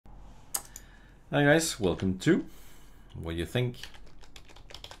Hi guys, welcome to What You Think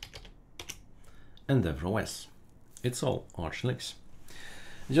EndeavourOS. It's all ArcoLinux.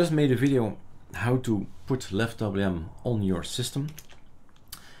 I just made a video how to put Leftwm on your system,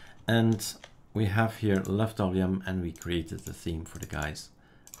 and we have here Leftwm, and we created the theme for the guys,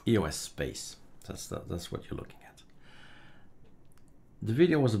 eos-space. That's what you're looking at. The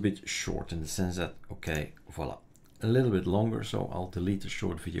video was a bit short in the sense that, okay, voila, a little bit longer, so I'll delete the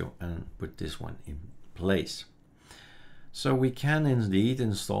short video and put this one in place. So we can indeed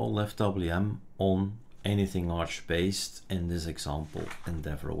install Leftwm on anything large based, in this example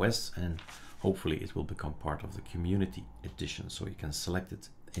EndeavourOS, and hopefully it will become part of the community edition, so you can select it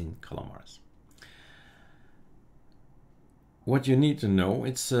in Calamares. What you need to know,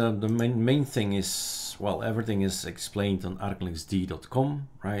 it's the main thing is, well, everything is explained on ArcoLinuxD.com,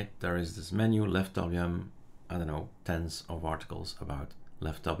 right? There is this menu, Leftwm, I don't know, tens of articles about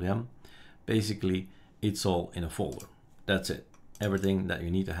Leftwm. Basically, it's all in a folder. That's it. Everything that you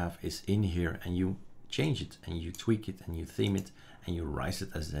need to have is in here, and you change it, and you tweak it, and you theme it, and you rise it,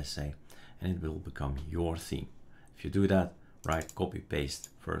 as they say, and it will become your theme. If you do that, right, copy paste,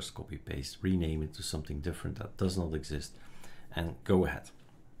 first copy paste, rename it to something different that does not exist, and go ahead,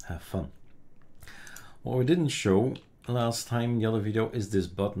 have fun. What we didn't show last time in the other video is this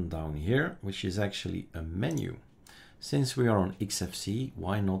button down here, which is actually a menu. Since we are on XFCE,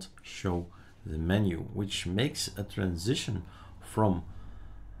 why not show the menu, which makes a transition from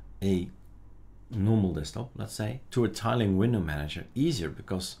a normal desktop, let's say, to a tiling window manager easier,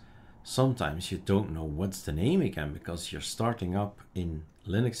 because sometimes you don't know what's the name again, because you're starting up in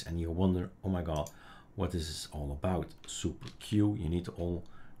Linux and you wonder, oh my god, what is this all about? Super Q, you need to all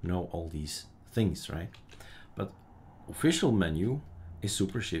know all these things, right? But official menu is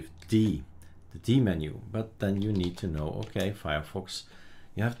Super Shift D, the D menu, but then you need to know, okay, Firefox,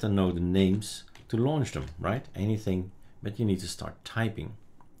 you have to know the names to launch them, right? Anything, but you need to start typing.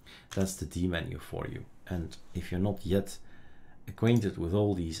 That's the D menu for you. And if you're not yet acquainted with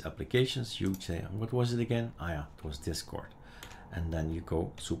all these applications, you say, what was it again? Ah yeah, it was Discord. And then you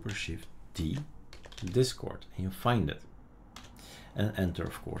go Super Shift D, Discord, and you find it. And enter,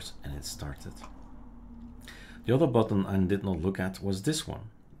 of course, and it started. The other button I did not look at was this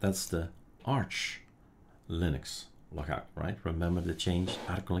one. That's the ArcoLinux logout, right? Remember the change,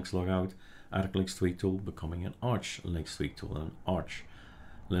 ArcoLinux logout, ArcoLinux tweak tool becoming an ArcoLinux tweak tool, and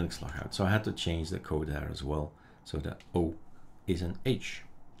ArcoLinux logout. So I had to change the code there as well, so the O is an H,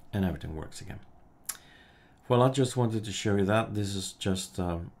 and everything works again. Well, I just wanted to show you that. This is just,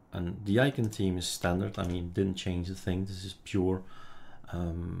 and the icon theme is standard. I mean, didn't change the thing. This is pure,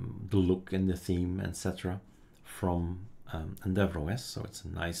 the look and the theme, etc. from EndeavourOS, so it's a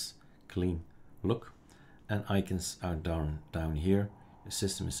nice clean look, and icons are down here. The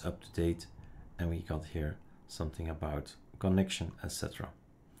system is up to date, and we got here something about connection, etc.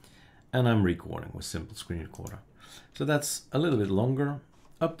 And I'm recording with simple screen recorder, so that's a little bit longer.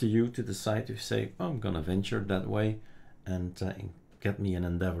 Up to you to decide if you say, oh, I'm gonna venture that way and get me an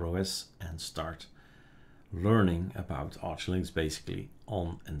EndeavourOS and start learning about ArcoLinux basically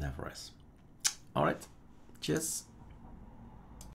on EndeavourOS. All right. Cheers.